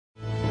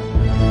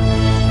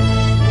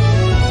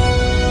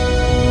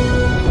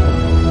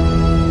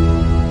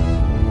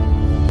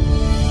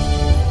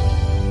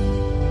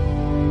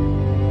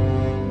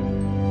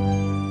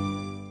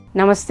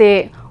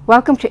Namaste.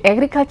 Welcome to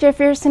Agriculture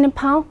Affairs in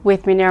Nepal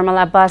with me,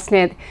 Nirmala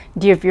Basnet.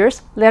 Dear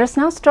viewers, let us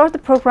now start the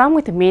program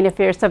with the main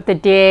affairs of the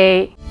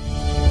day.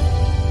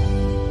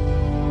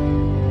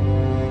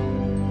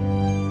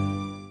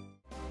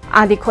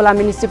 Adikola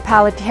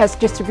municipality has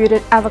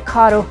distributed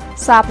avocado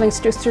saplings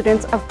to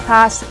students of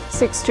class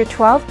 6 to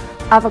 12.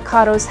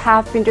 Avocados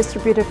have been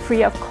distributed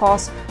free of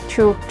cost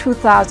to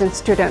 2,000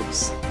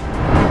 students.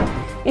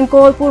 In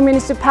Kolpur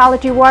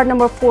municipality, ward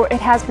number 4,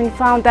 it has been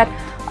found that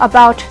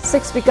about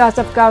 6 bighas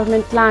of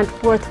government land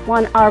worth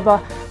 1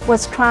 arba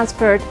was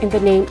transferred in the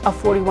name of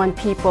 41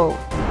 people.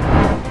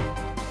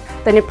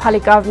 The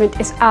Nepali government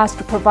is asked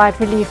to provide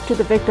relief to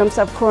the victims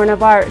of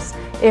coronavirus.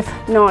 If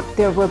not,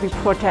 there will be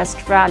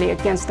protest rally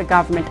against the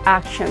government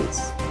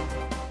actions.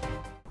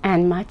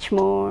 And much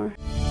more.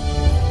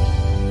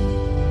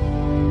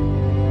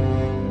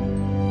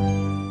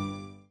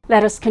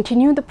 Let us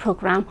continue the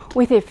program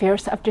with the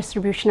affairs of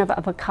distribution of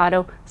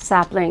avocado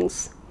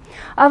saplings.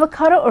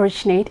 Avocado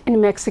originate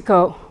in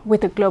Mexico.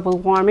 With the global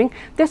warming,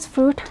 this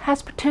fruit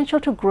has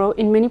potential to grow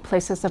in many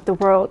places of the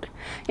world.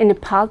 In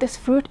Nepal, this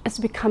fruit is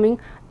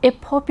becoming a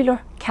popular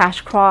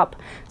cash crop.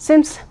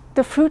 Since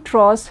the fruit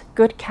draws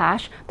good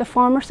cash, the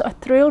farmers are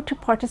thrilled to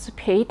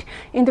participate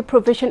in the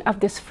provision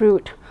of this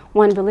fruit.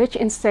 One village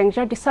in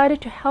Sengja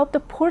decided to help the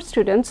poor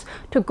students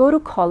to go to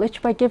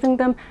college by giving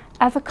them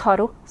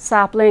avocado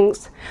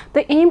saplings.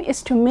 The aim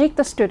is to make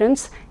the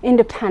students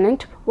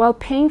independent while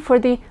paying for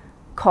the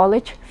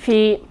college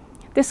fee.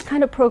 This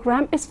kind of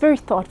program is very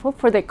thoughtful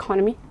for the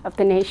economy of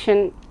the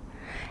nation.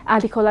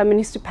 Adikola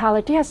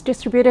municipality has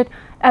distributed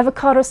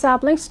avocado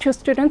saplings to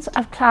students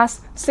of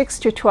class 6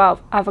 to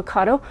 12.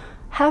 Avocado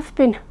have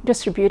been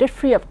distributed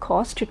free of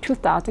cost to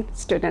 2,000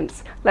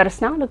 students. Let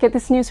us now look at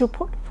this news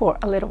report for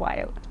a little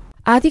while.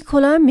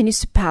 Adikola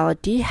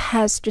municipality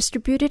has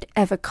distributed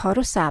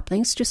avocado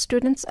saplings to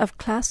students of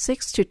class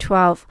 6 to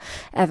 12.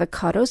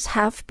 Avocados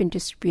have been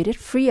distributed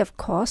free of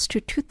cost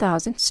to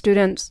 2,000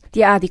 students.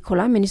 The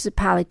Adikola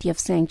municipality of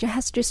Sengja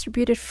has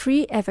distributed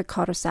free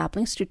avocado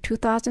saplings to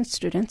 2,000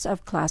 students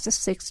of classes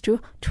 6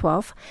 to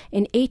 12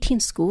 in 18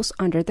 schools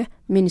under the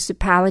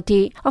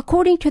municipality.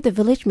 According to the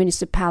village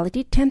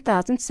municipality,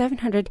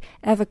 10,700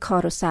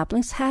 avocado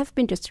saplings have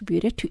been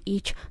distributed to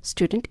each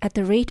student at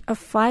the rate of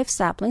 5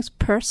 saplings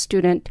per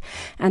student,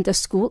 and the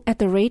school at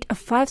the rate of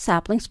 5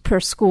 saplings per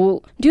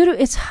school. Due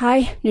to its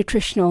high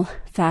nutritional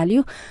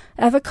value,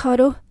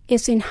 avocado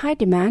is in high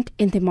demand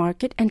in the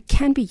market and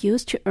can be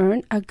used to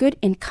earn a good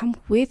income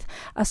with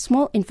a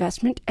small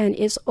investment, and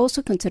is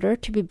also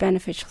considered to be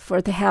beneficial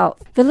for the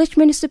health. Village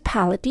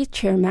municipality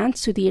chairman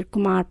Sudhir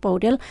Kumar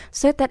Paudel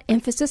said that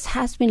emphasis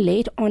has been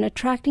laid on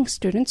attracting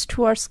students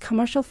towards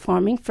commercial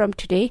farming from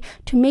today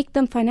to make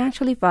them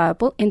financially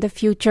viable in the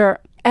future.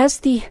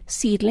 As the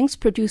seedlings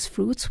produce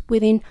fruits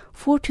within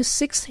 4 to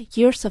 6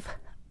 years of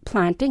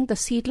planting, the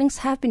seedlings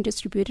have been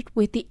distributed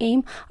with the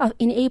aim of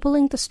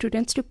enabling the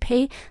students to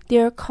pay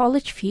their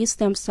college fees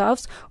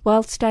themselves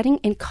while studying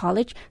in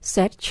college,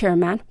 said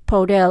Chairman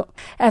Paudel.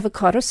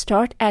 Avocados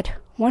start at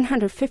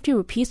 150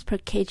 rupees per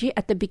kg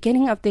at the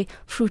beginning of the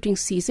fruiting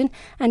season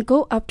and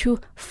go up to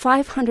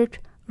 500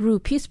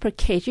 rupees per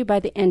kg by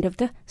the end of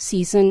the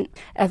season.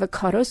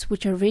 Avocados,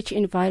 which are rich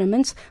in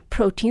vitamins,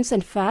 proteins,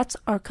 and fats,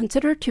 are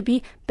considered to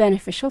be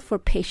beneficial for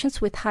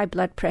patients with high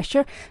blood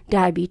pressure,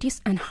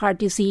 diabetes, and heart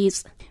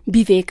disease.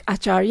 Vivek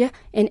Acharya,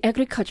 an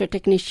agriculture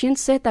technician,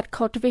 said that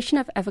cultivation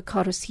of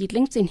avocado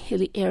seedlings in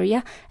hilly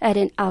area at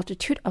an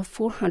altitude of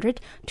 400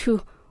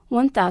 to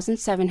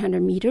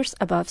 1,700 meters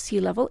above sea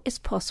level is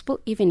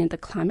possible even in the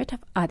climate of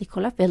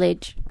Adikola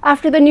village.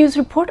 After the news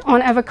report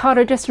on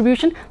avocado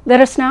distribution, let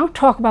us now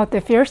talk about the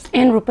affairs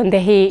in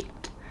Rupandehi.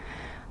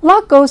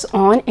 Lot goes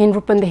on in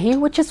Rupandehi,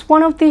 which is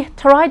one of the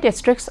Tarai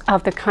districts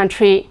of the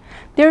country.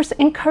 There's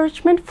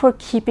encouragement for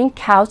keeping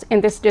cows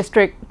in this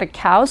district. The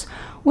cows,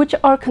 which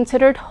are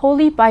considered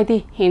holy by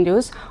the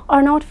Hindus,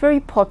 are not very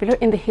popular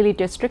in the hilly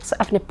districts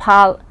of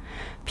Nepal.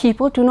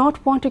 People do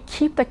not want to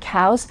keep the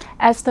cows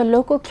as the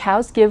local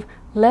cows give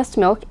less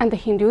milk and the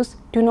Hindus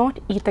do not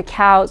eat the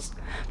cows.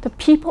 The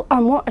people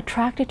are more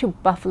attracted to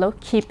buffalo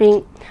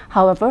keeping.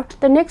 However,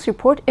 the next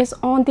report is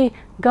on the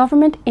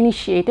government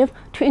initiative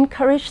to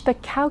encourage the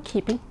cow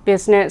keeping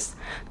business.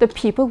 The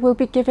people will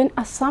be given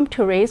a sum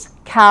to raise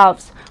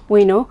cows.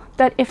 We know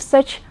that if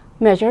such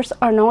measures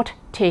are not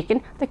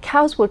taken, the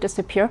cows will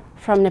disappear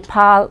from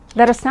Nepal.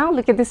 Let us now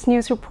look at this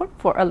news report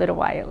for a little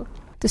while.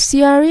 The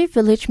CRE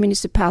village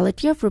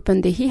municipality of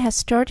Rupandehi has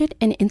started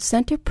an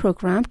incentive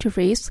program to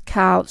raise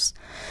cows.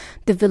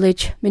 The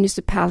village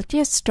municipality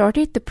has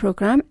started the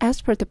program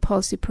as per the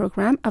policy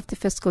program of the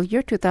fiscal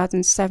year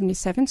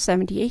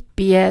 2077-78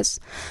 BS.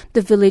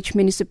 The village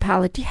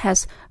municipality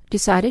has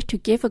decided to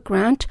give a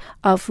grant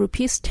of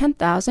rupees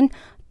 10,000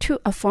 to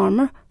a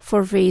farmer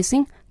for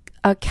raising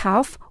a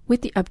calf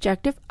with the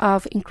objective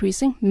of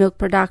increasing milk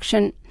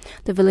production.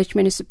 The village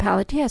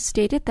municipality has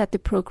stated that the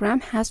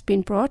program has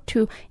been brought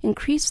to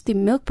increase the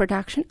milk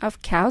production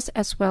of cows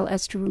as well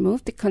as to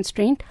remove the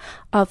constraint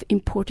of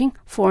importing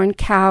foreign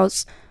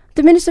cows.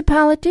 The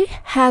municipality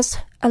has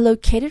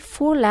allocated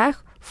 4 lakh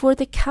for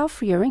the cow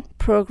rearing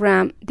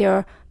program. There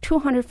are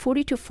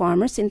 242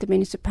 farmers in the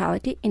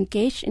municipality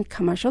engaged in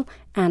commercial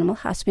animal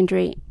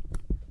husbandry.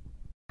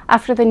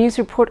 After the news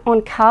report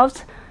on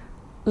cows,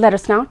 let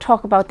us now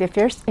talk about the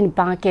affairs in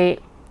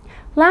Bague.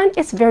 Land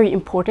is very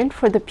important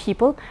for the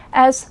people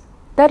as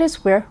that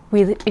is where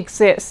we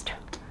exist.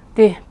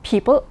 The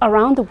people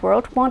around the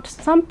world want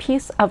some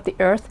piece of the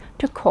earth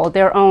to call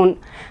their own.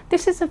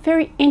 This is a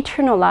very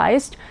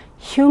internalized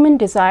human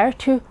desire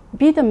to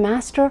be the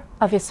master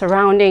of his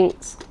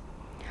surroundings.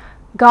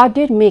 God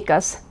did make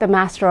us the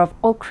master of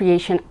all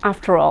creation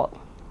after all.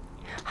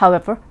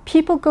 However,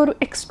 people go to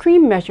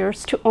extreme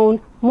measures to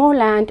own more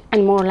land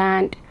and more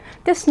land.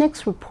 This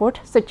next report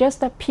suggests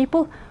that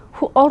people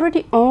who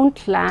already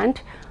owned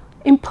land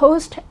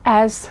imposed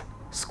as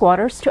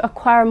squatters to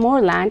acquire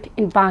more land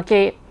in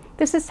Bague.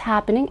 This is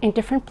happening in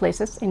different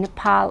places in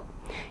Nepal.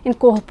 In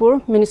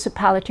Kohalpur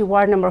Municipality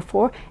Ward number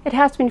 4, it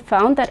has been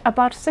found that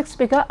about 6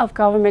 bighas of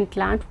government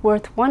land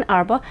worth 1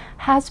 arba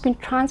has been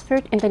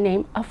transferred in the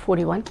name of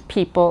 41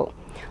 people.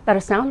 Let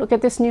us now look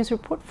at this news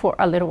report for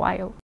a little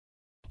while.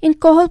 In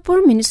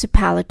Kohalpur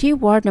Municipality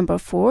Ward number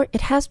 4,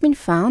 it has been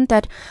found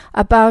that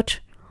about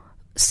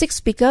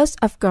 6 bighas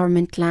of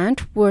government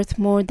land worth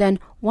more than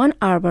 1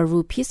 arba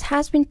rupees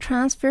has been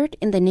transferred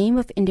in the name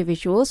of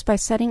individuals by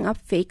setting up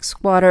fake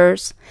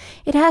squatters.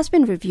 It has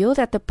been revealed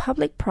that the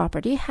public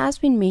property has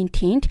been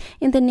maintained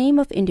in the name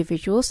of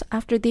individuals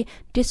after the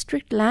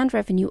District Land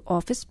Revenue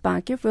Office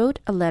Bague wrote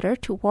a letter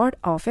to Ward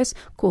Office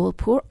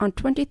Kohalpur on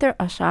 23rd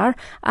Ashar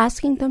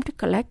asking them to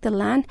collect the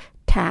land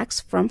tax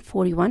from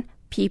 41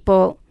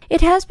 people. It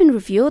has been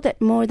revealed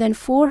that more than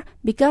 4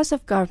 bighas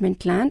of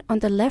government land on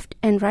the left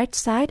and right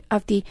side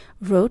of the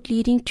road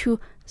leading to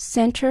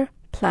Center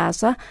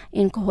Plaza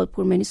in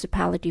Kohalpur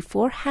Municipality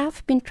 4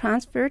 have been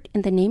transferred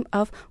in the name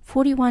of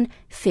 41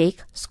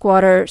 fake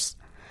squatters.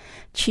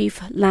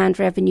 Chief Land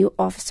Revenue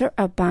Officer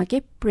of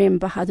Bague, Prem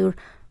Bahadur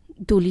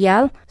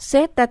Dulial,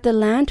 said that the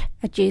land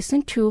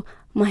adjacent to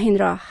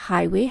Mahindra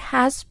Highway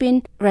has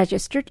been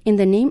registered in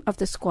the name of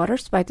the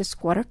squatters by the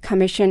Squatter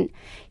Commission.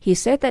 He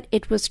said that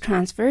it was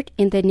transferred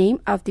in the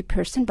name of the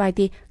person by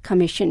the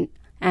Commission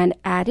and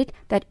added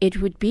that it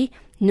would be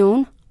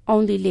known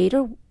only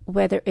later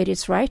whether it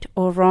is right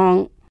or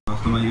wrong.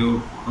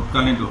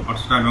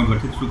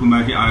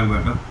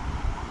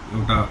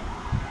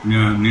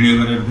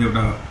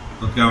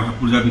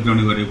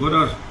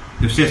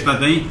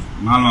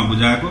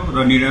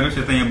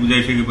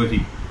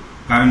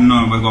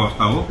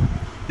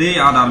 त्यही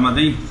आधारमा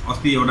चाहिँ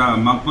अस्ति एउटा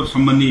मागपुर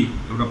सम्बन्धी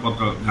एउटा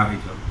पत्र जारी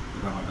छ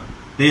यताबाट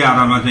त्यही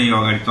आधारमा चाहिँ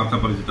अगाडि चर्चा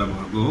परिचर्चा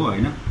भएको हो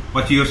हैन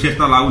पछि यो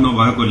सेस्ता लागू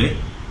नभएकोले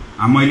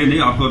मैले नै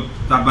अर्को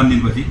 4-5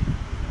 दिनपछि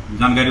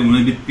जानकारी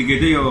हुने बित्तिकै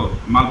चाहिँ यो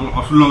मालपोत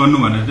असुल नगर्नु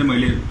भनेर चाहिँ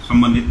मैले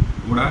सम्बन्धित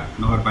वडा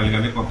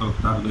नगरपालिकाले पत्र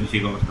जारी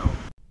गरिसकेको अवस्था हो.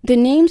 The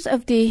names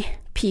of the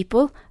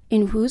people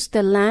in whose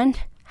the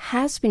land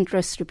has been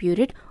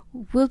distributed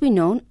will be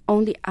known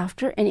only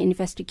after an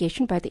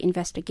investigation by the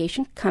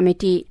Investigation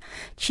Committee.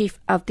 Chief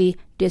of the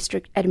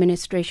District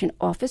Administration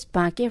Office,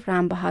 Bague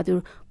Ram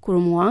Bahadur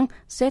Kurumwang,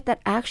 said that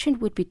action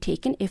would be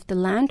taken if the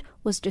land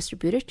was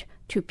distributed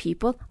to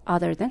people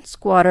other than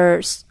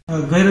squatters.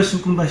 गैर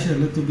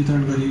सुकुम्बासीहरुले त्यो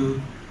वितरण गरियो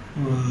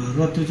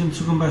र त्यो जुन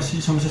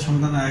सुकुम्बासी समस्या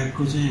समाधान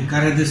आयोगको चाहिँ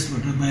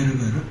कार्यादेशबाट बाहिर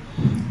गएर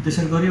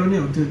त्यसरी गरियो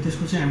भने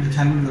त्यसको चाहिँ हामीले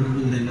छानबिन गर्न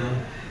मिल्दैन.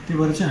 त्यो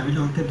भएर चाहिँ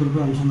हामीले अत्य दुर्ग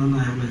अनुसन्धान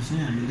आयोगलाई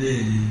चाहिँ हामीले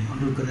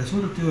अनुरोध गरेका छौं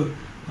र त्यो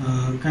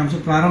काम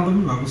चाहिँ प्रारम्भ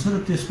पनि भएको छ र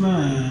त्यसमा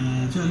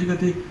चाहिँ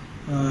अलिकति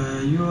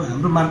यो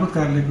हाम्रो मार्फत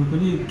कार्यालयको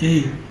पनि केही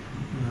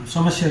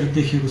समस्याहरू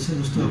देखिएको छ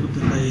जस्तो अब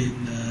त्यसलाई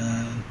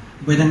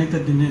वैधानिकता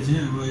दिने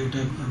चाहिँ अब एउटा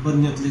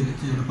बदनियतले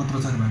चाहिँ एउटा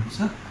पत्रचार भएको छ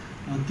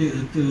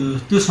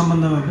त्यो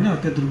सम्बन्धमा पनि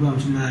अत्य दुर्ग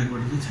अनुसन्धान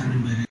आयोगबाट चाहिँ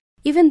छानबिन भइरहेको.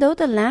 Even though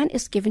the land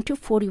is given to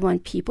 41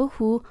 people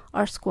who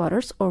are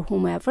squatters or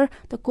whomever,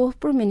 the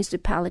Kohalpur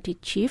Municipality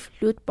Chief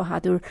Lut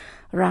Bahadur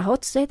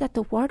Rahot said that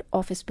the ward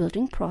office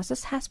building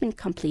process has been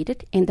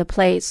completed in the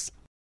place.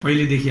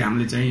 पहिलेदेखि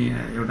हामीले चाहिँ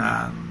एउटा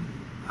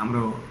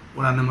हाम्रो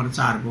vada number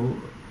 4 को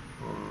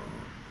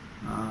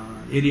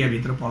area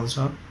भित्र पर्छ.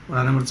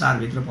 Vada number 4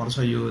 भित्र पर्छ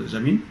यो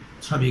जमिन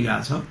 6 बिघा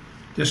छ.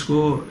 त्यसको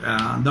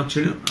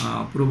दक्षिण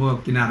पूर्व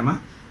किनारमा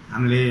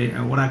हामीले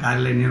वडा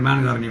कार्यालय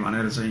निर्माण गर्ने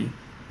भनेर चाहिँ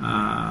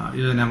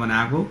योजना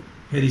बनाएको.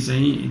 फेरि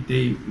चाहिँ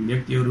त्यही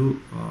व्यक्तिहरू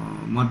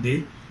मध्ये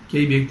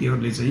केही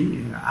व्यक्तिहरूले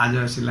चाहिँ आज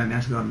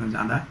शिलान्यास गर्न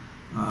जाँदा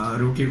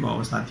रोकेको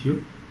अवस्था थियो.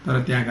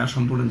 तर त्यहाँका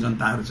सम्पूर्ण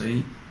जनताहरू चाहिँ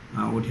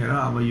उठेर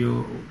अब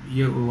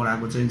यो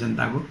वडाको चाहिँ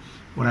जनताको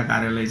वडा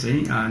कार्यालय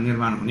चाहिँ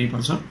निर्माण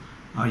हुनैपर्छ,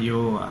 यो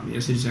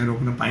यसरी चाहिँ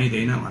रोक्न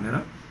पाइँदैन भनेर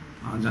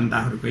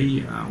जनताहरूकै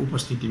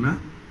उपस्थितिमा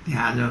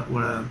त्यहाँ आज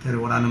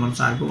वडा नम्बर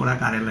 4 को वडा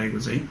कार्यालयको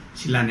चाहिँ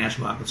शिलान्यास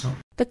भएको छ.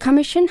 The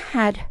commission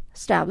had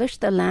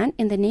established the land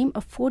in the name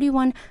of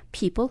 41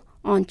 people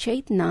on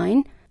Chait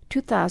 9,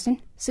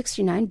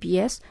 2069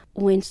 BS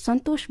when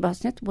Santosh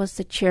Basnet was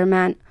the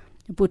chairman.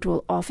 The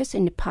Butwal office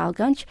in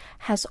Nepalganj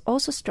has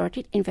also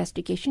started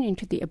investigation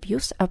into the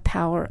abuse of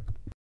power.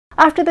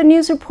 After the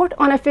news report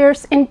on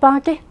affairs in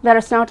Bague, let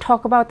us now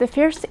talk about the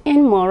affairs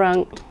in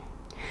Morang.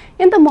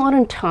 In the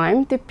modern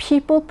time, the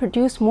people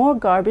produce more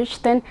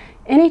garbage than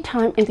any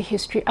time in the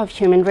history of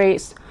human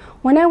race.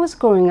 When I was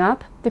growing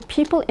up, the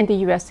people in the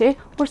USA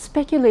were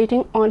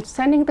speculating on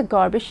sending the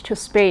garbage to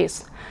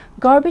space.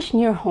 Garbage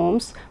near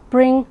homes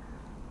bring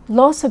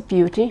loss of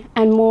beauty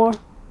and, more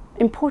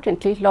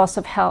importantly, loss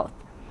of health.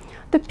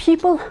 The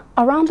people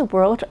around the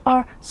world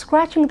are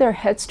scratching their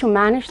heads to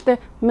manage the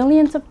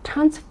millions of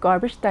tons of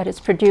garbage that is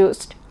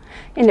produced.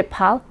 In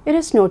Nepal, it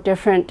is no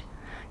different.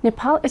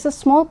 Nepal is a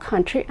small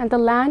country and the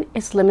land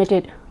is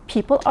limited.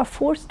 People are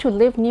forced to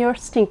live near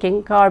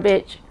stinking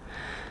garbage.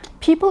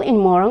 People in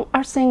Morang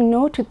are saying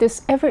no to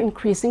this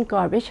ever-increasing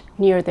garbage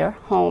near their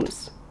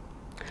homes.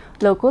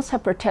 Locals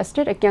have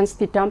protested against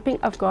the dumping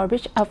of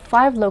garbage at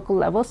 5 local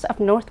levels of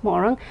North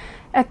Morang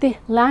at the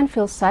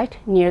landfill site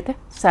near the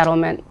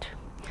settlement.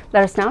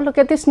 Let us now look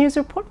at this news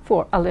report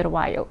for a little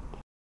while.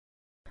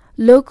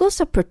 Locals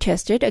have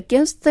protested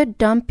against the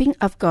dumping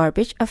of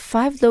garbage at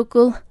 5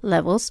 local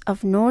levels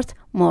of North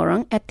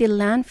Morang at the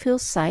landfill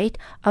site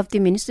of the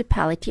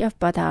municipality of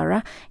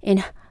Badara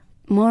in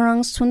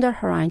Morang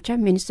Sundarharancha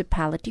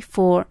Municipality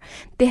 4.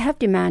 They have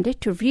demanded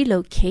to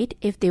relocate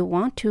if they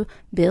want to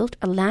build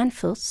a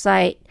landfill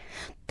site.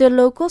 The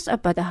locals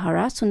of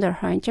Badahara,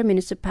 Sundarharancha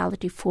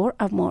Municipality 4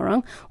 of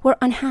Morang were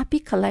unhappy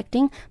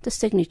collecting the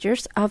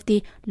signatures of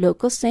the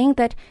locals, saying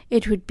that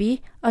it would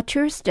be a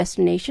tourist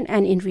destination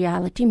and in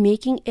reality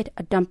making it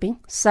a dumping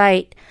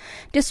site.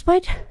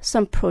 Despite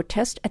some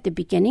protest at the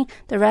beginning,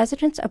 the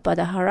residents of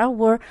Badahara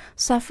were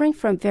suffering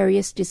from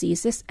various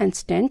diseases and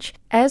stench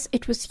as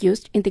it was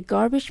used in the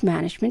garbage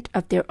management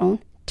of their own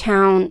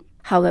town.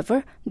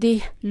 However,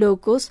 the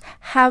locals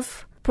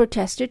have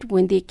protested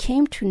when they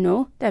came to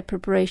know that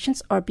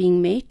preparations are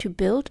being made to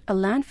build a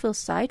landfill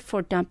site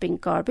for dumping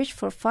garbage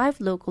for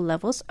 5 local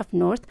levels of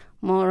North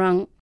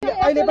Morang.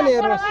 अहिले पनि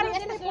हेर्नुस्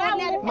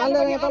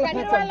मालदार तल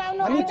फ्याक्छन्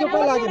हामी चुप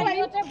लाग्यौं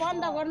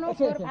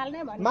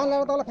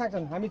मालदार तल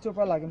फ्याक्छन् हामी चुप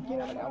लाग्यौं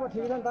किनभने अब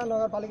ठिक छ नि त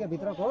नगरपालिका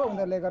भित्रको हो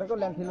उनीहरुले गरेको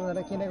ल्यान्डफिल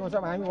उनीहरुले किनेको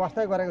सब हामी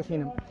वास्तै गरेको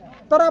छैनौं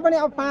तर पनि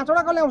अब 5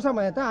 वटा को ल्याउँछ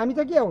भने त हामी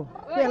त के हो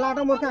के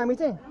लाटो मूर्ख हामी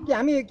चाहिँ के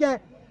हामी के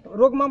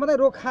रोगमा मात्रै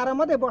रोग खाएर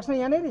मात्रै बस्ने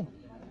यहाँनेरि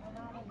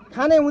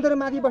खाने उनीहरु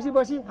माथि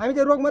बसी हामी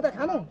चाहिँ रोग मात्रै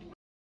खाने.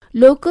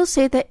 Locals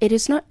say that it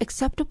is not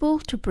acceptable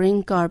to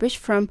bring garbage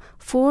from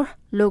 4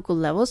 local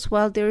levels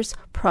while there is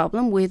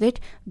problem with it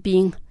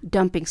being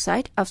dumping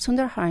site of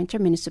Sundarharancha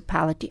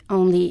municipality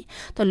only.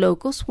 The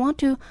locals want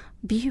to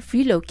be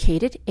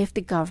relocated if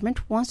the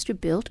government wants to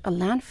build a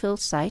landfill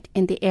site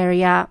in the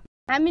area.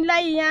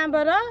 हामीलाई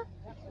यहाँबाट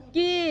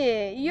कि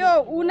यो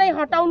उनै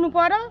हटाउनु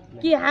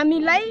पर्यो कि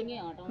हामीलाई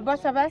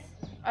बसोबास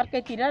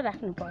अर्कैतिर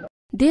राख्नु पर्यो.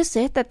 They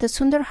said that the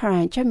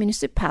Sundarharancha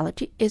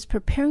municipality is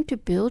preparing to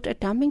build a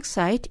dumping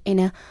site in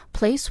a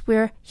place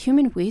where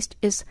human waste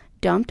is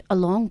dumped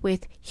along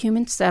with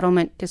human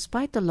settlement,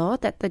 despite the law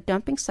that the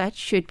dumping site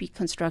should be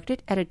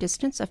constructed at a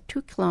distance of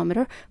 2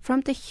 kilometers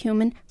from the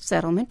human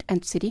settlement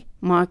and city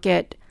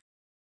market.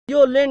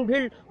 Yo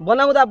landfill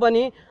बनाउँदा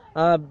पनि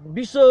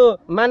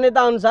विश्व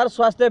मान्यता अनुसार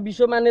स्वास्थ्य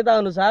विश्व मान्यता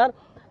अनुसार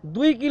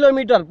 2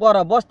 kilometre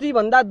पर बस्ती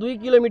भन्दा 2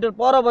 किलोमिटर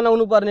पर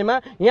बनाउनु पर्नेमा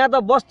यहाँ त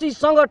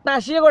बस्तीसँग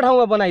टाँसिएको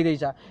ठाउँमा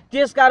बनाइदैछ.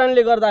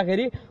 त्यसकारणले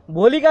गर्दाखेरि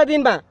भोलिका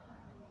दिनमा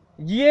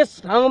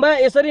यस ठाउँमा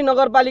यसरी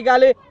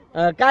नगरपालिकाले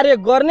कार्य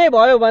गर्ने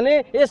भयो भने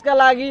यसका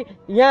लागि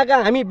यहाँका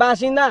हामी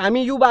बासिन्दा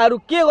हामी युवाहरू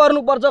के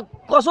गर्नुपर्छ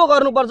कसो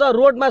गर्नुपर्छ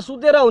रोडमा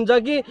सुतेर हुन्छ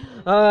कि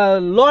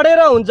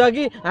लडेर हुन्छ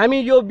कि हामी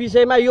यो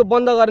विषयमा यो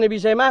बन्द गर्ने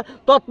विषयमा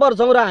तत्पर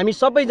छौं र हामी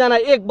सबैजना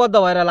एकबद्ध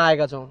भएर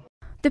लागेका छौं.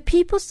 The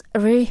people's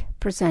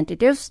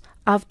representatives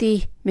of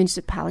the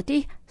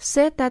municipality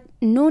said that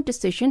no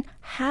decision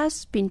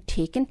has been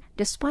taken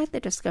despite the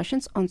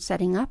discussions on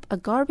setting up a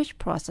garbage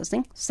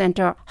processing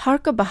center.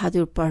 Harka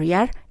Bahadur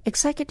Paryar,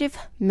 executive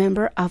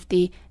member of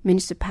the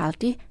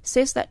municipality,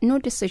 says that no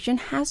decision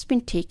has been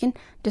taken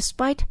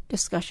despite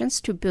discussions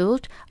to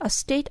build a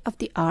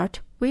state-of-the-art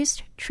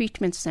waste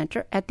treatment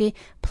center at the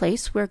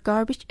place where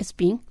garbage is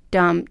being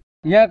dumped.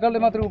 यहाँकाले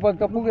मात्र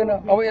उपयुक्त पुगेन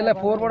अब यसलाई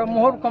 4 बाट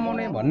मोहर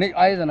कमाउने भन्ने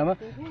आयोजनामा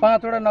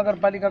 5 वटा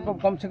नगरपालिकाको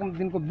कमसेकम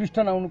दिनको 20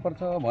 टन आउनु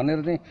पर्छ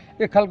भनेर चाहिँ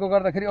एक खालको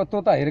गर्दाखेरि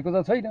अत्तो त हेरेको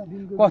त छैन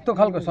कस्तो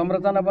खालको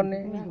संरचना बन्ने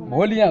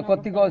भोलि यहाँ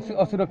कतिको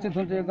असुरक्षित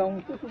हुन्छ यो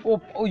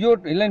गाउँ यो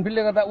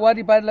ल्यान्डफिलले गर्दा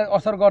वारीपारीलाई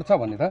असर गर्छ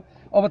भने त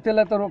अब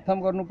त्यसलाई त रोकथाम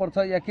गर्नुपर्छ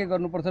या के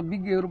गर्नुपर्छ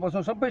विज्ञहरू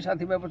बसौं सबै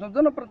साथीभाइ बसौं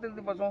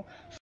जनप्रतिनिधि बसौं.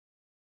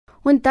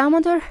 When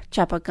Damodar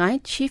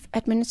Chapagai, Chief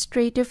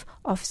Administrative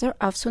Officer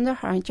of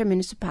Sundarharancha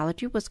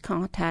Municipality, was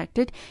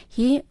contacted,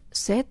 he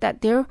said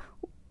that there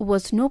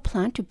was no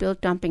plan to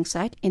build dumping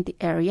site in the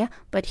area,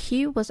 but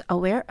he was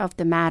aware of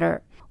the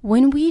matter.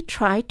 When we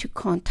tried to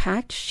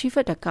contact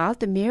Shiva Dakal,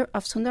 the mayor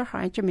of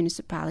Sundarharancha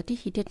Municipality,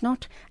 he did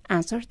not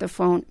answer the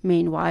phone.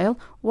 Meanwhile,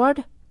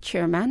 Ward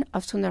Chairman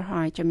of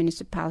Sundarharancha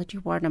Municipality,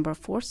 Ward number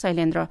 4,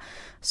 Sailendra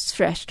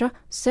Shrestha,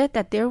 said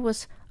that there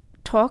was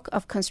talk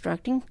of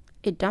constructing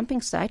a dumping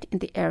site in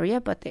the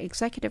area, but the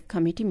executive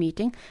committee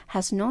meeting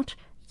has not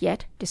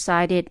yet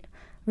decided.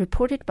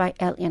 Reported by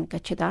L.N.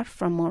 Gachidar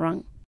from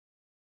Morang.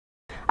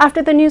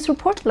 After the news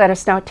report, let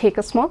us now take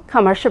a small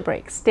commercial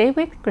break. Stay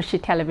with Krishi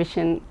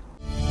Television.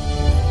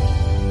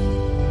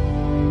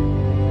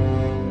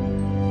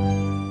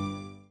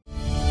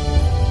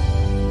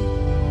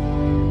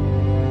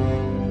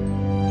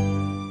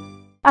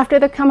 After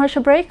the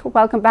commercial break,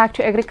 welcome back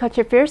to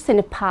Agriculture Affairs in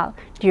Nepal.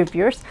 Dear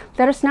viewers,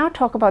 let us now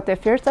talk about the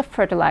affairs of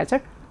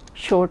fertilizer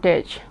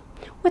shortage.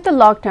 With the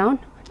lockdown,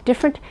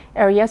 different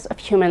areas of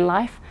human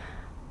life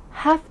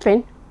have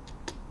been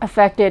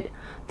affected.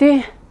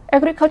 The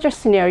agriculture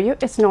scenario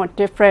is not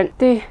different.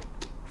 The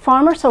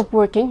farmers are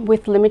working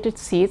with limited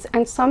seeds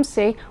and some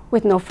say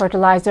with no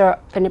fertilizer.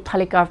 The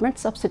Nepali government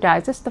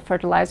subsidizes the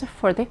fertilizer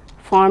for the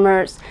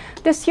farmers.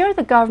 This year,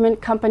 the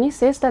government company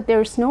says that there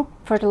is no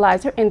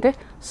fertilizer in the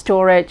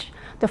storage.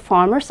 The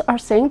farmers are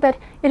saying that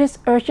it is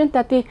urgent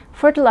that the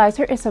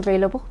fertilizer is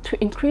available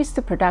to increase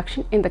the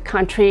production in the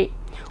country.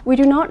 We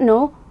do not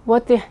know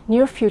what the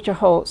near future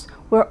holds.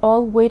 We're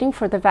all waiting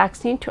for the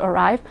vaccine to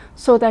arrive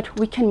so that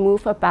we can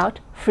move about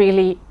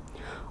freely.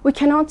 We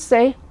cannot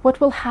say what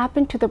will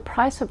happen to the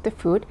price of the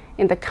food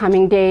in the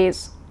coming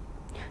days.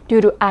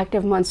 Due to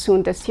active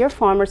monsoon this year,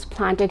 farmers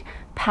planted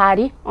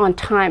paddy on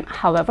time.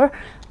 However,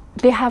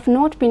 they have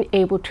not been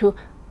able to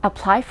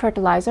apply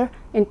fertilizer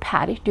in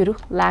paddy due to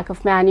lack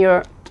of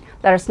manure.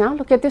 Let us now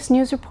look at this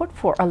news report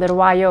for a little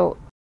while.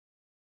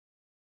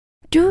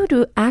 Due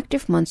to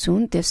active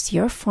monsoon this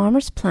year,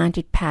 farmers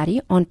planted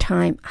paddy on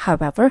time.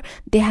 However,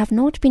 they have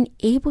not been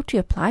able to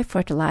apply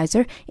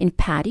fertilizer in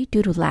paddy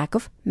due to lack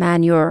of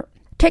manure.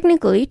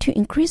 Technically, to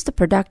increase the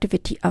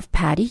productivity of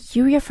paddy,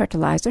 urea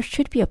fertilizer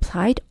should be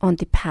applied on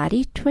the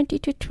paddy 20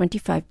 to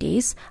 25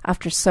 days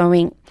after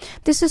sowing.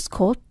 This is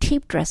called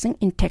tape dressing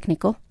in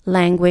technical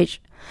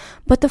language.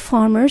 But the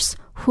farmers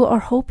who are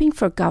hoping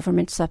for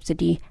government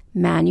subsidy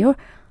manure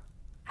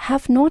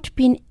have not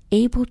been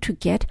able to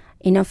get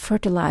enough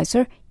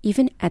fertilizer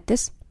even at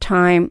this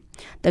time.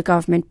 The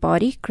government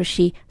body,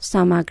 Krishi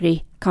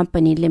Samagri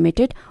Company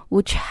Limited,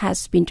 which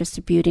has been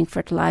distributing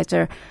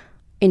fertilizer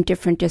in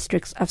different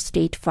districts of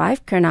State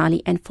 5,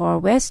 Karnali and Far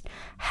West,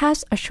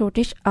 has a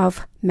shortage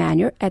of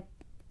manure at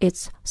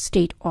its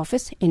state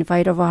office in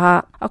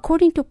Vairavaha.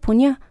 According to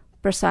Punya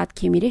Prasad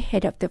Kimire,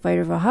 head of the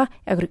Vairavaha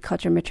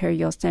Agriculture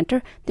Materials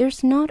Center,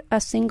 there's not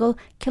a single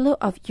kilo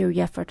of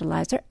urea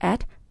fertilizer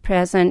at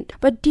present.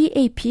 But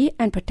DAP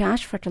and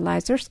potash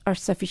fertilizers are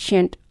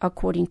sufficient.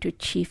 According to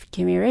Chief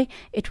Kimire,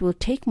 it will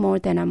take more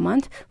than a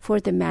month for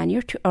the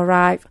manure to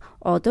arrive.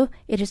 Although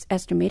it is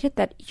estimated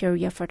that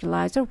urea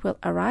fertilizer will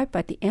arrive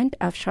by the end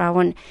of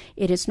Shravan,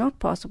 it is not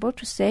possible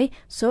to say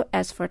so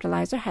as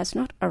fertilizer has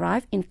not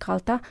arrived in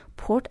Kalta,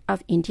 port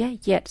of India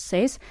yet,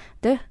 says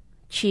the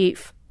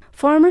chief.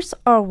 Farmers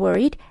are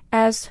worried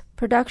as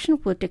production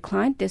will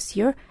decline this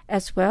year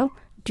as well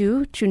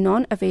due to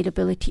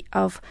non-availability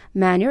of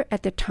manure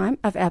at the time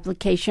of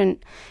application.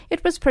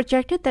 It was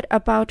projected that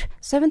about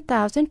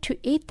 7,000 to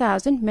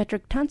 8,000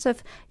 metric tons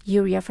of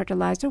urea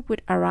fertilizer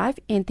would arrive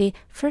in the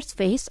first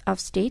phase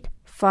of State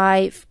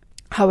 5.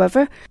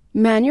 However,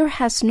 manure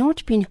has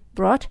not been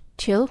brought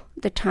till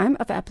the time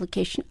of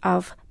application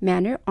of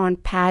manure on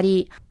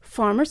paddy.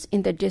 Farmers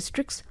in the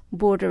districts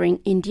bordering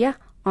India,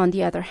 on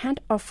the other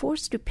hand, are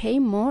forced to pay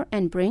more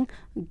and bring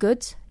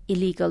goods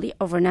illegally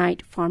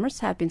overnight. Farmers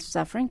have been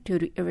suffering due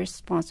to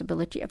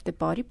irresponsibility of the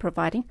body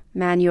providing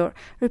manure.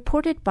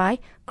 Reported by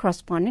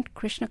correspondent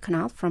Krishna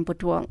Kanal from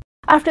Budwal.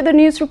 After the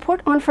news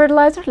report on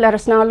fertilizer, let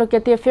us now look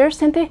at the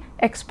affairs in the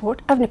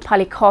export of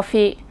Nepali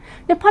coffee.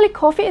 Nepali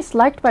coffee is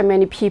liked by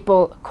many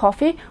people.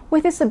 Coffee,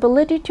 with its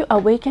ability to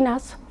awaken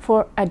us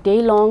for a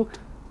day-long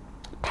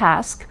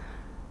task,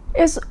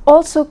 is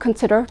also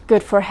considered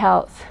good for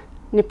health.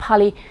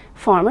 Nepali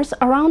farmers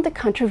around the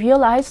country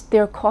realize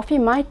their coffee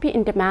might be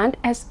in demand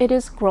as it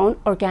is grown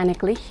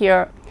organically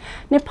here.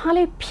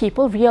 Nepali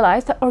people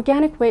realize the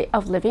organic way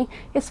of living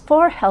is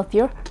far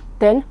healthier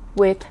than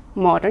with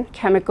modern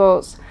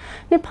chemicals.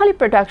 Nepali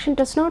production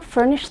does not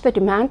furnish the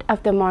demand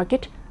of the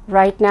market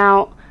right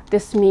now.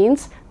 This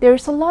means there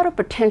is a lot of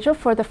potential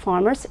for the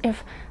farmers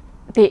if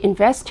they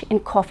invest in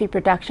coffee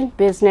production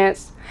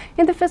business.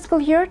 In the fiscal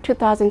year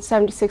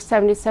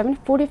 2076-77,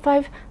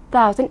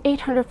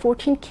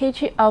 45,814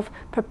 kg of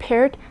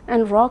prepared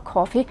and raw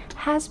coffee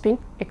has been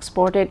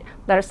exported.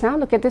 Let us now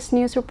look at this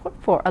news report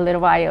for a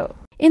little while.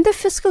 In the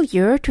fiscal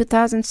year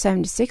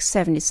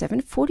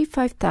 2076-77,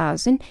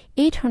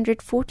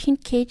 45,814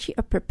 kg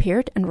of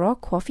prepared and raw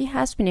coffee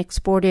has been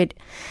exported.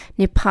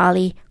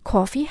 Nepali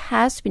coffee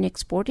has been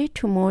exported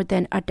to more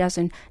than a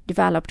dozen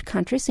developed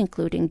countries,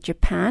 including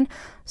Japan,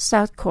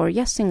 South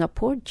Korea,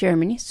 Singapore,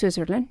 Germany,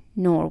 Switzerland,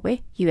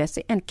 Norway,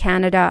 USA, and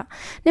Canada.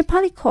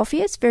 Nepali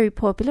coffee is very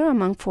popular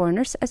among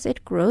foreigners as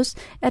it grows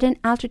at an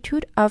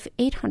altitude of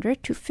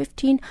 800 to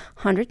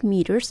 1,500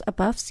 meters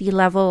above sea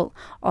level.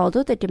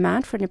 Although the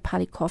demand for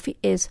Nepali coffee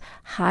is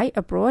high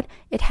abroad,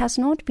 it has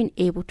not been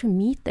able to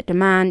meet the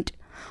demand.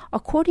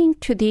 According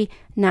to the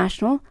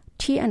National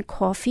Tea and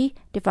Coffee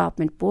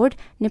Development Board,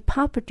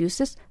 Nepal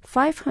produces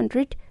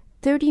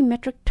 530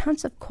 metric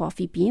tons of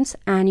coffee beans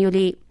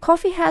annually.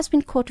 Coffee has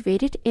been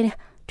cultivated in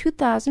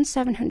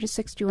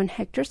 2,761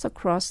 hectares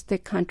across the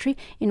country,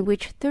 in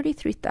which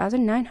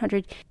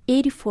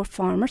 33,984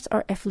 farmers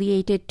are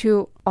affiliated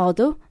to.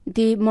 Although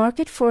the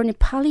market for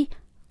Nepali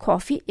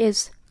coffee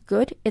is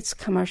good, its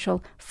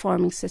commercial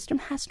farming system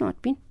has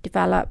not been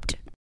developed.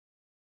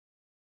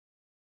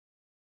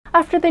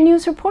 After the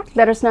news report,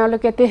 let us now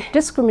look at the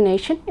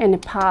discrimination in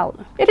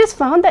Nepal. It is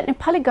found that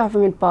Nepali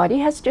government body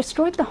has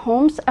destroyed the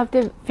homes of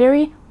the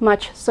very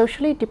much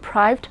socially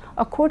deprived,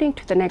 according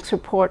to the next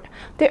report.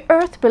 The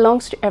earth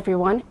belongs to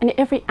everyone and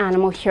every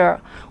animal here.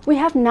 We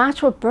have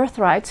natural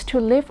birthrights to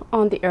live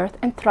on the earth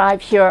and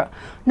thrive here.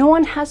 No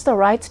one has the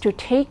rights to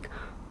take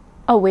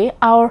away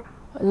our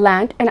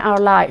land and our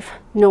life.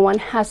 No one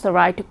has the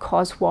right to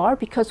cause war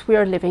because we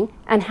are living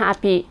and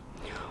happy.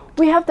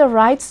 We have the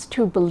rights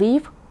to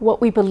believe what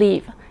we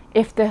believe.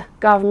 If the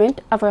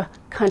government of a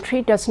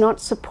country does not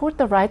support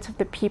the rights of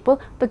the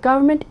people, the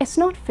government is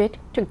not fit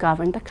to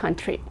govern the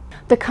country.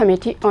 The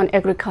Committee on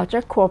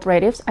Agriculture,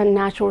 Cooperatives and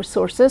Natural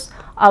Resources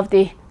of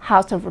the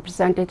House of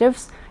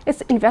Representatives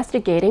is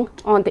investigating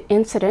on the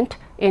incident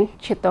in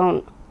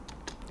Chittagong.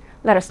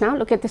 Let us now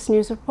look at this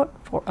news report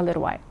for a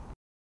little while.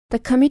 The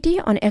Committee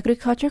on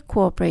Agriculture,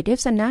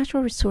 Cooperatives and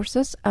Natural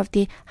Resources of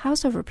the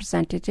House of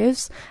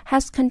Representatives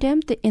has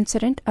condemned the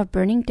incident of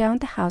burning down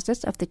the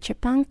houses of the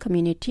Chepang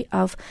community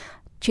of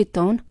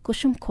Chittagong,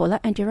 Kusum Khola,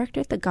 and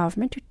directed the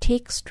government to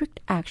take strict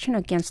action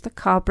against the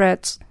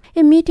culprits.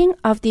 A meeting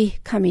of the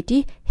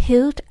committee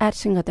held at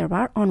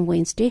Singhadarbar on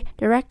Wednesday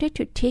directed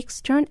to take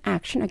stern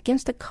action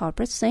against the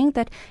culprits, saying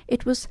that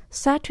it was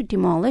set to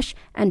demolish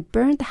and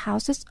burn the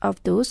houses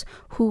of those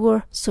who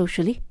were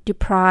socially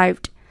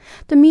deprived.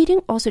 The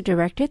meeting also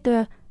directed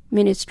the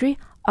Ministry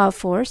of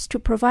Forests to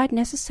provide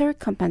necessary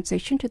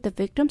compensation to the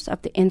victims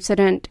of the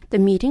incident. The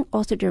meeting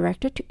also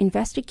directed to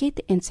investigate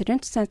the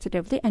incident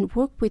sensitively and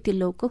work with the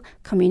local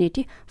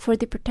community for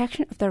the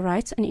protection of the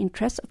rights and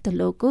interests of the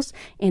locals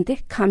in the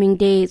coming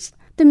days.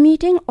 The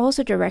meeting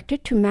also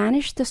directed to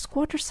manage the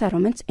squatter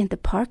settlements in the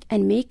park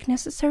and make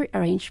necessary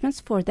arrangements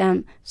for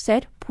them,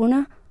 said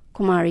Purna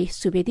Kumari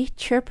Subedi,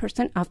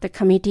 chairperson of the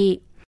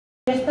committee.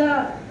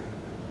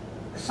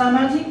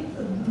 सामाजिक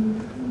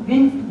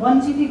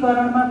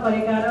वञ्चितीकरणमा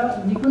परेका र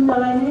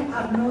निकुञ्जलाई नै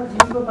आफ्नो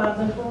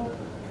जीविकोपार्जनको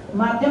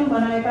माध्यम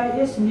बनाएका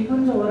yes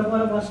निकुञ्ज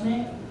वरपर बस्ने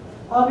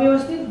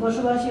अव्यवस्थित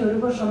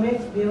बसोबासीहरूको समेत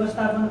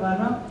व्यवस्थापन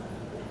गर्न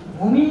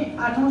भूमि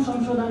 8औं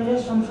संशोधनले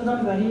संशोधन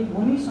गरी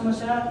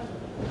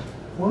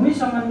भूमि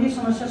सम्बन्धी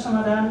समस्या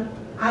समाधान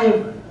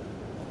आयोग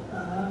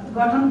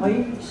गठन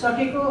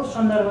भइसकेको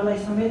सन्दर्भलाई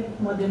समेत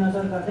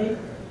मध्यनजर गर्दै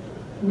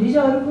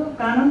निजहरूको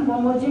कानुन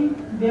बमोजिम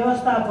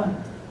व्यवस्थापन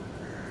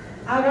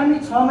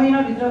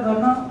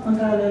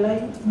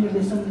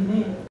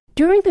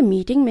During the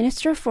meeting,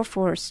 Minister for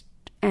Forest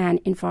and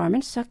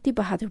Environment Shakti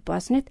Bahadur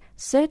Basnet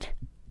said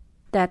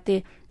that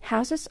the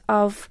houses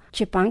of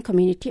Chepang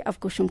community of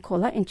Kusum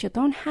Khola in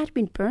Chittagong had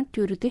been burnt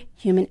due to the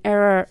human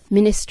error.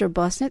 Minister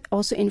Basnet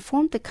also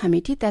informed the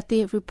committee that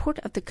the report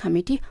of the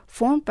committee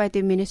formed by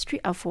the Ministry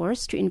of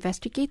Forests to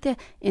investigate the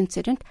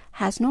incident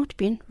has not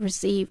been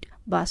received.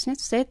 Basnet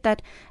said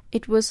that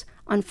it was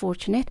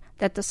unfortunate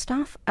that the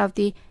staff of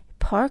the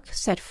park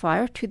set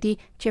fire to the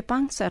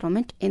Chepang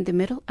settlement in the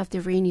middle of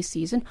the rainy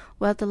season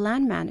while the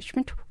land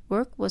management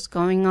work was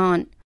going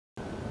on.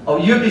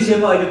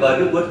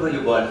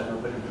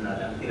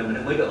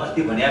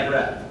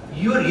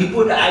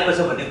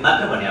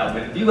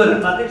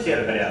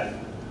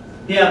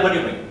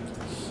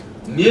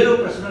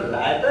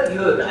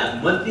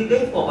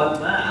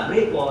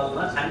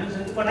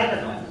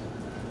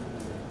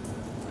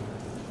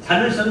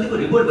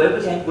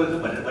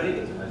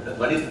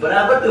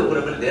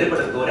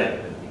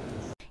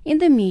 In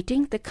the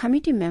meeting, the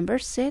committee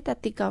members said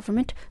that the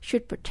government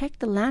should protect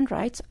the land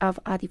rights of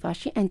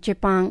Adivashi and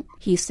Chepang.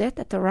 He said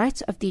that the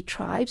rights of the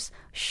tribes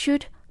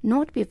should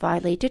not be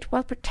violated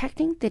while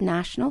protecting the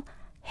national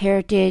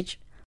heritage.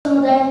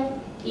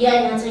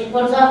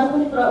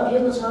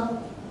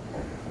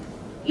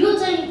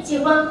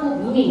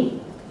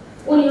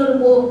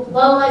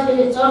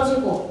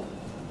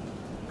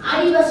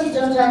 आदिवासी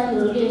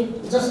जनजातिहरूले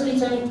जसले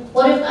चाहिँ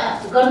प्रयोग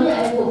गर्दै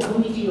आएको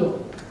भूमि थियो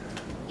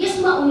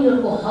यसमा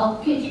उनीहरुको हक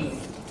के थियो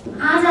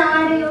आज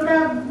आएर एउटा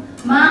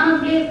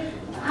मानवले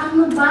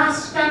आफ्नो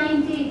बासका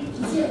निम्ति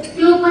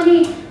त्यो पनि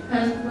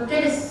के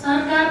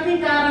सरकारकै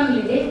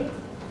कारणले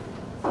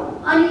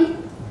अनि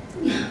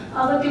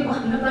अब त्यो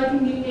भन्न कति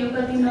मिल्यो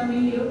कति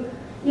नमिल्यो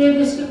यो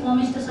देशको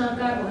कम्युनिस्ट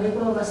सरकार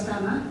भएको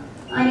अवस्थामा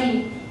अनि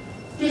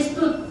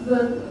त्यस्तो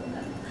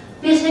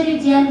A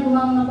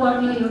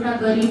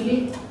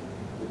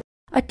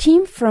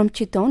team from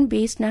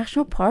Chittagong-based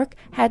National Park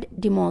had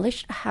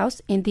demolished a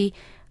house in the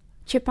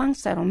Chepang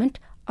settlement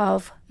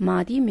of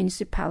Madi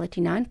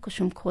Municipality 9,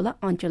 Kusum Khola,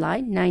 on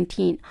July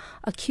 19.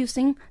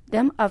 Accusing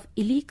them of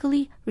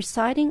illegally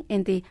residing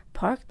in the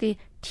park, the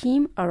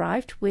team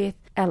arrived with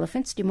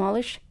elephants,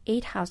 demolished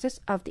 8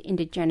 houses of the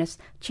indigenous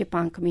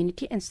Chepang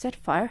community and set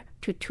fire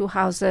to 2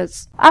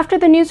 houses. After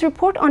the news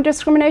report on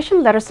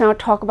discrimination, let us now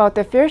talk about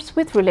the affairs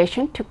with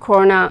relation to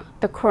corona.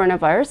 The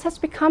coronavirus has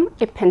become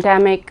a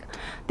pandemic.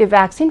 The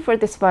vaccine for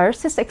this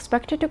virus is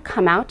expected to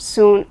come out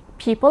soon.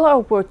 People are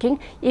working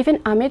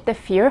even amid the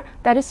fear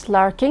that is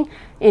lurking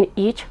in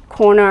each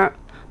corner.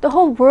 The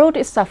whole world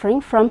is suffering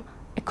from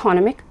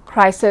economic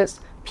crisis.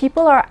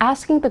 people are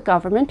asking the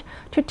government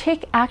to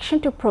take action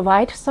to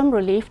provide some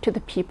relief to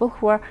the people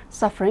who are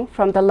suffering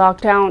from the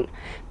lockdown.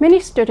 Many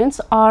students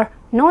are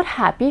not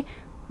happy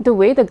the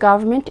way the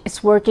government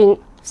is working.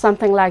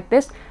 Something like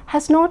this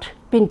has not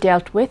been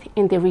dealt with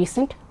in the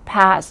recent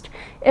past.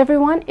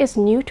 Everyone is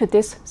new to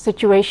this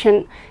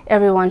situation.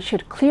 Everyone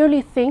should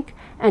clearly think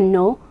and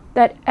know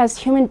that as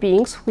human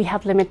beings we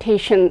have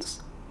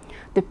limitations.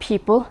 The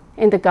people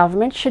in the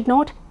government should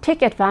not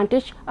take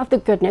advantage of the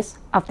goodness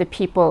of the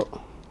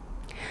people.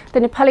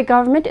 The Nepali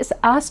government is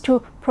asked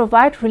to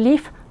provide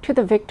relief to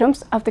the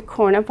victims of the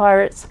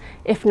coronavirus.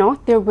 If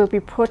not, there will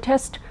be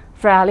protest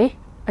rally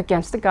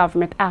against the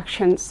government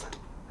actions.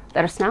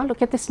 Let us now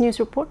look at this news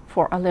report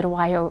for a little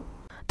while.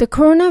 The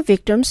Corona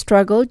Victim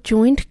Struggle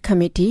Joint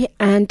Committee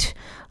and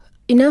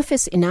Enough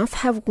is Enough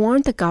have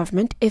warned the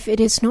government if it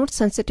is not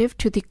sensitive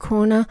to the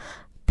corona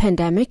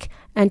pandemic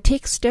and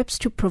takes steps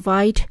to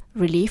provide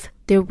relief,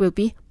 there will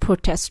be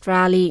protest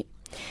rally.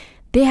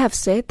 They have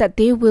said that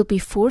they will be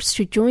forced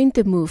to join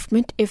the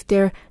movement if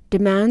their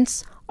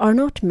demands are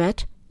not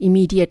met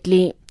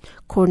immediately.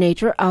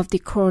 Coordinator of the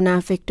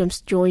Corona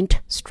Victims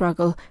Joint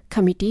Struggle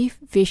Committee,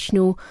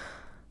 Vishnu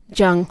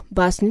Jung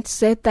Basnet,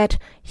 said that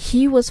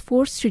he was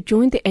forced to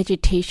join the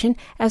agitation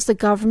as the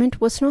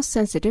government was not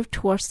sensitive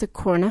towards the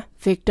corona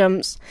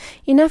victims.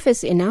 Enough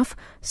is Enough,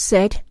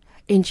 said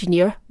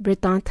engineer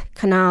Britant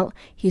Kanal.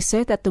 He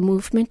said that the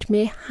movement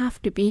may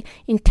have to be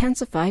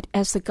intensified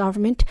as the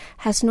government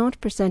has not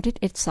presented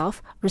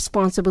itself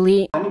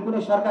responsibly. हामी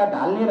कुनै सरकार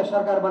ढाल्ने र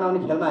सरकार बनाउने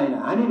खेलमा हैन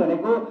हामी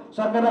भनेको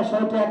सरकारलाई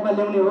सही ट्र्याकमा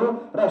ल्याउने हो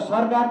र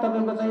सरकार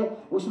तपाईको चाहिँ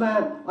उसमा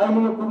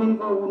अहिले यो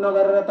कोभिडको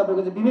नगरेर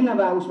तपाईको चाहिँ विभिन्न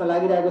उसमा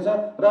लागिरहेको छ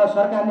र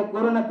सरकारले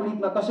कोरोना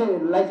पीडितमा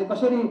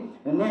कसरी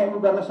न्याय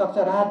गर्न सक्छ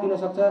राहत दिन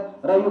सक्छ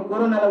र यो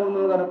कोरोनालाई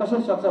उन्मूलन गर्न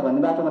कसरी सक्छ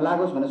भन्ने बाटोमा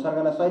लागोस् भने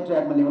सरकारलाई सही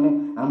ट्र्याकमा ल्याउने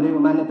हाम्रो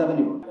मान्यता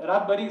पनि हो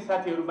रातभरि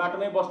साथीहरु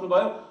बाटोमै बस्नु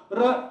भयो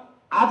र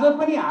आज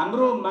पनि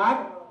हाम्रो माग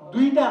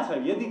दुईटा छ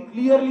यदि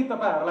क्लियरली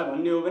तपाईहरुलाई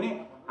भन्ने हो भने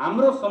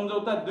हाम्रो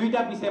सम्झौता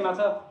दुईटा विषयमा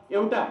छ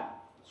एउटा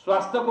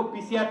स्वास्थ्यको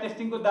पीसीआर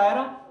टेस्टिङको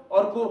दायरा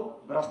अर्को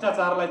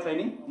भ्रष्टाचारलाई चाहिँ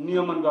नि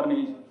नियमन गर्ने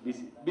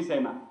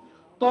विषयमा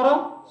तर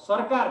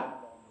सरकार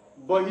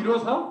बहिरो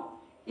छ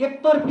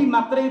एकतर्फी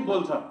मात्रै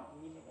बोल्छ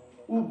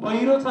उ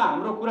बहिरो छ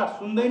हाम्रो कुरा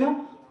सुन्दैन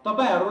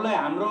तपाईहरुलाई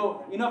हाम्रो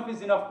इनफ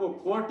इज इनफ को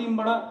कोर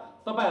टिमबाट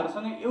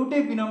तपाईहरुसँग एउटै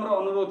विनम्र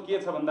अनुरोध के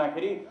छ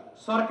भन्दाखेरि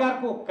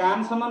सरकारको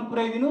कानसम्म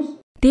पुर्याइदिनुस्.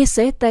 They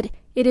said that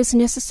it is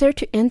necessary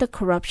to end the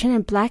corruption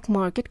and black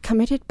market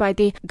committed by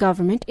the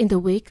government in the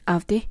wake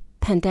of the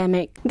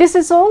pandemic. This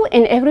is all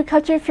in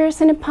Agriculture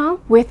Affairs in Nepal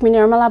with me,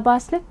 Nirmala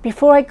Basnet.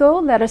 Before I go,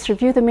 let us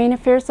review the main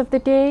affairs of the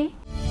day.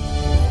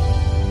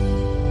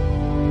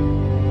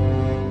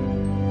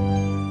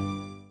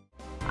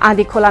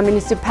 Adikola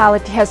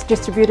municipality has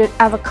distributed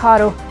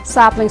avocado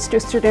saplings to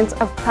students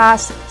of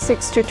class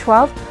 6 to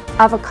 12.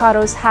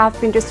 Avocados have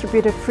been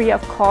distributed free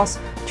of cost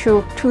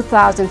to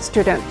 2,000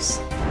 students.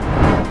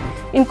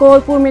 In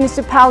Kolpur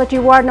municipality,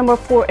 ward number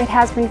 4, it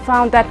has been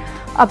found that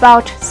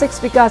about 6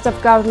 bighas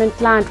of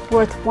government land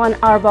worth 1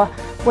 arba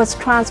was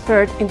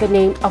transferred in the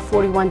name of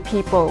 41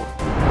 people.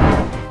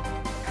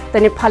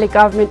 The Nepali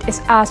government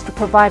is asked to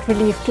provide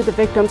relief to the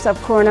victims of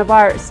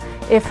coronavirus.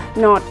 If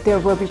not, there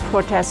will be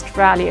protest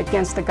rally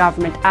against the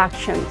government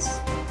actions.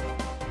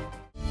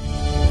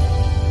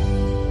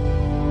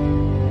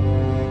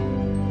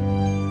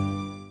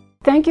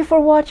 Thank you for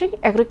watching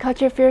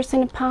Agriculture Affairs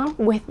in Nepal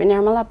with me,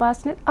 Nirmala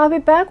Basnet. I'll be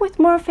back with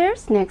more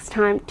affairs next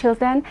time. Till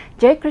then,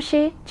 Jai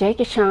Krishi, Jai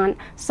Kishan,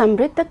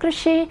 Samriddha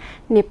Krishi,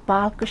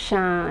 Nepal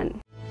Kishan.